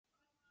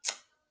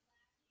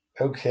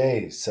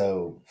Okay,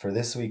 so for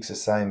this week's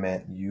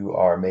assignment, you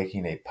are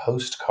making a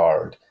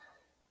postcard,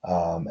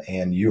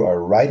 and you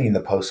are writing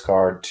the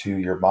postcard to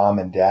your mom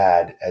and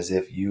dad as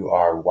if you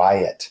are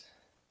Wyatt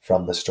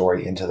from the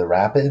story Into the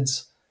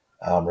Rapids.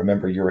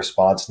 Remember, your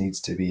response needs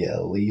to be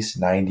at least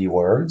 90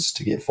 words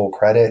to get full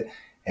credit,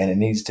 and it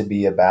needs to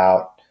be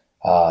about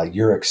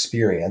your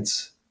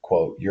experience,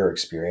 quote, your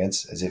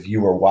experience, as if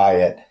you were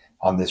Wyatt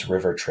on this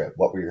river trip.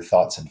 What were your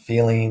thoughts and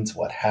feelings?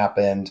 What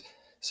happened?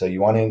 So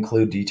you want to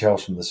include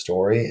details from the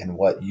story and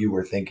what you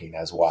were thinking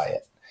as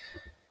Wyatt.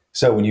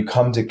 So when you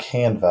come to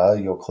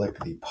Canva, you'll click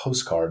the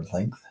postcard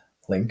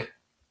link,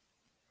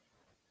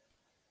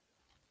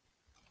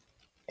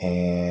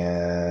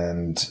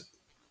 and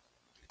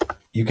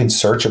you can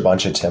search a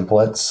bunch of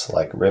templates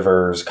like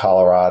rivers,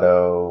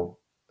 Colorado.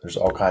 There's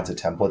all kinds of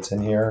templates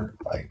in here,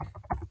 like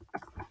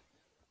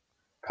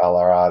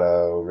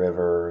Colorado,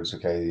 rivers.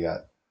 Okay, you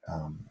got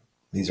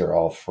these are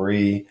all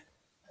free.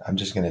 I'm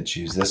just going to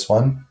choose this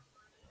one.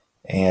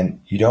 And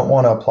you don't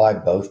want to apply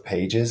both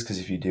pages because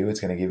if you do, it's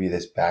going to give you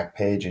this back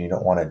page and you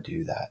don't want to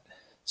do that.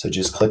 So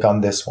just click on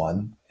this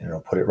one and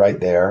it'll put it right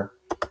there.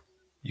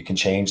 You can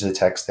change the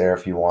text there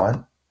if you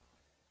want,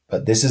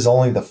 but this is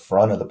only the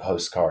front of the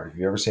postcard. If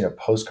you've ever seen a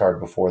postcard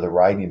before, the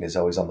writing is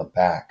always on the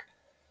back.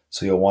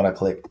 So you'll want to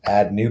click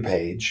Add New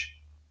Page,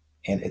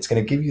 and it's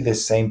going to give you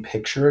this same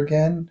picture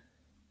again.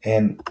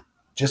 And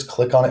just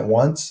click on it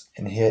once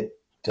and hit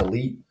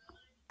Delete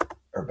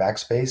or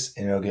Backspace,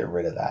 and it'll get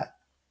rid of that.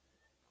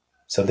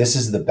 So this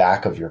is the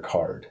back of your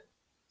card.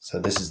 So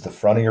this is the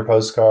front of your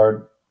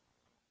postcard.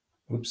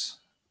 Oops.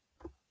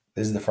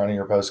 This is the front of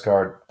your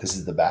postcard. This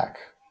is the back.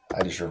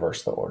 I just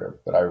reversed the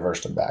order, but I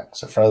reversed them back.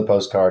 So front of the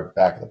postcard,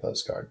 back of the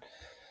postcard.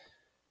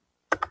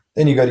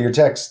 Then you go to your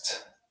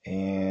text,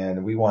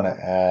 and we want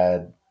to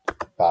add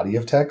body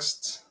of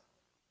text.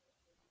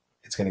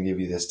 It's going to give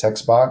you this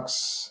text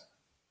box.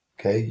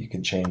 Okay, you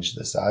can change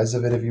the size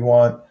of it if you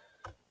want.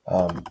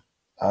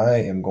 I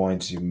am going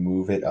to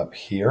move it up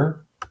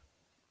here.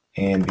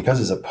 And because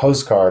it's a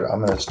postcard,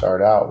 I'm going to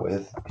start out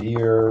with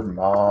Dear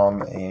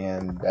Mom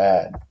and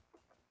Dad,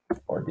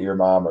 or Dear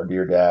Mom or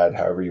Dear Dad,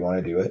 however you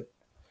want to do it.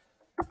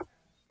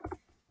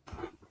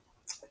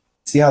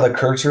 See how the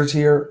cursor's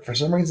here? For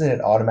some reason,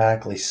 it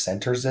automatically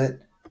centers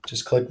it.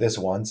 Just click this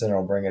once and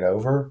it'll bring it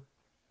over.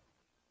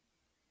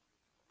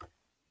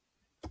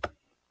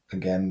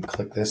 Again,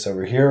 click this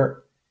over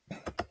here.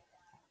 And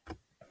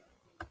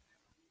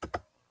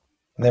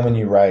then when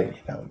you write,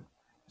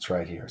 it's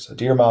right here. So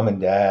Dear Mom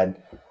and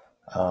Dad,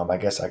 I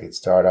guess I could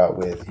start out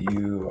with,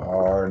 you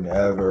are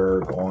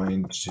never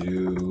going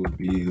to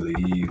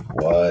believe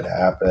what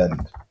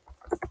happened.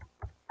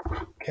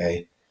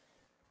 Okay.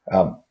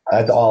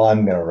 That's all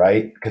I'm going to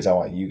write because I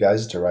want you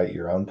guys to write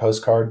your own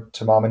postcard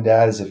to mom and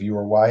dad as if you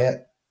were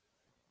Wyatt.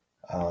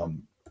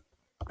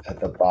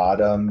 At the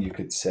bottom, you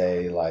could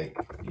say like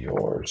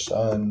your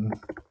son,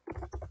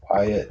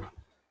 Wyatt.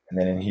 And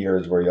then in here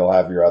is where you'll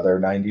have your other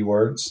 90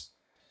 words.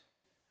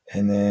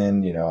 And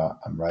then,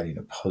 I'm writing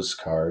a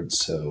postcard,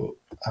 so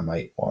I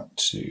might want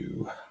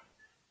to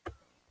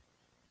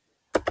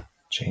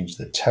change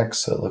the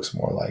text so it looks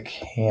more like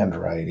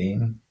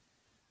handwriting.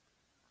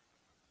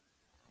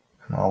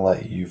 And I'll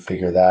let you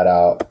figure that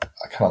out.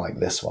 I kind of like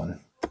this one.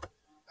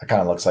 That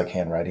kind of looks like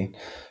handwriting.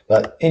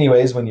 But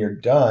anyways, when you're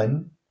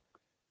done,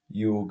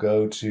 you will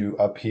go to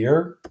up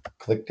here,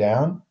 click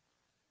down,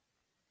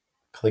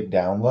 click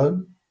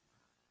download.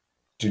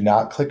 Do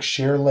not click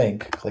share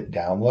link, click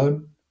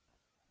download.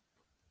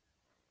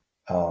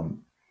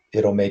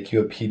 It'll make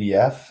you a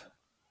PDF.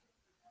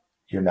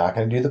 You're not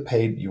going to do the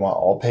paid. You want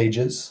all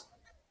pages.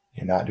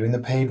 You're not doing the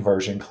paid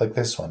version. Click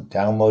this one.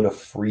 Download a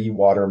free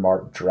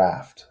watermark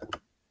draft.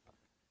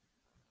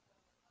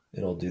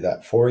 It'll do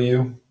that for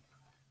you.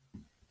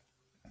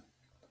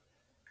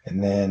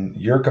 And then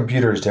your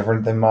computer is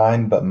different than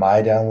mine, but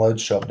my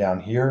downloads show up down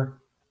here.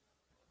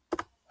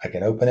 I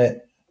can open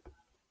it.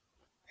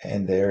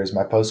 And there's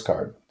my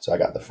postcard. So I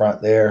got the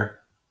front there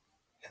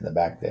and the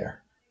back there.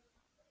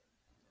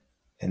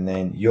 And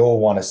then you'll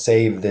want to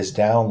save this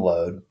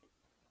download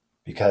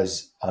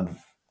because on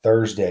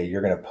Thursday,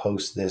 you're going to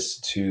post this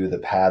to the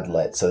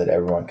Padlet so that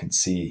everyone can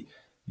see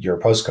your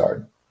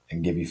postcard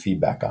and give you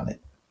feedback on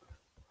it.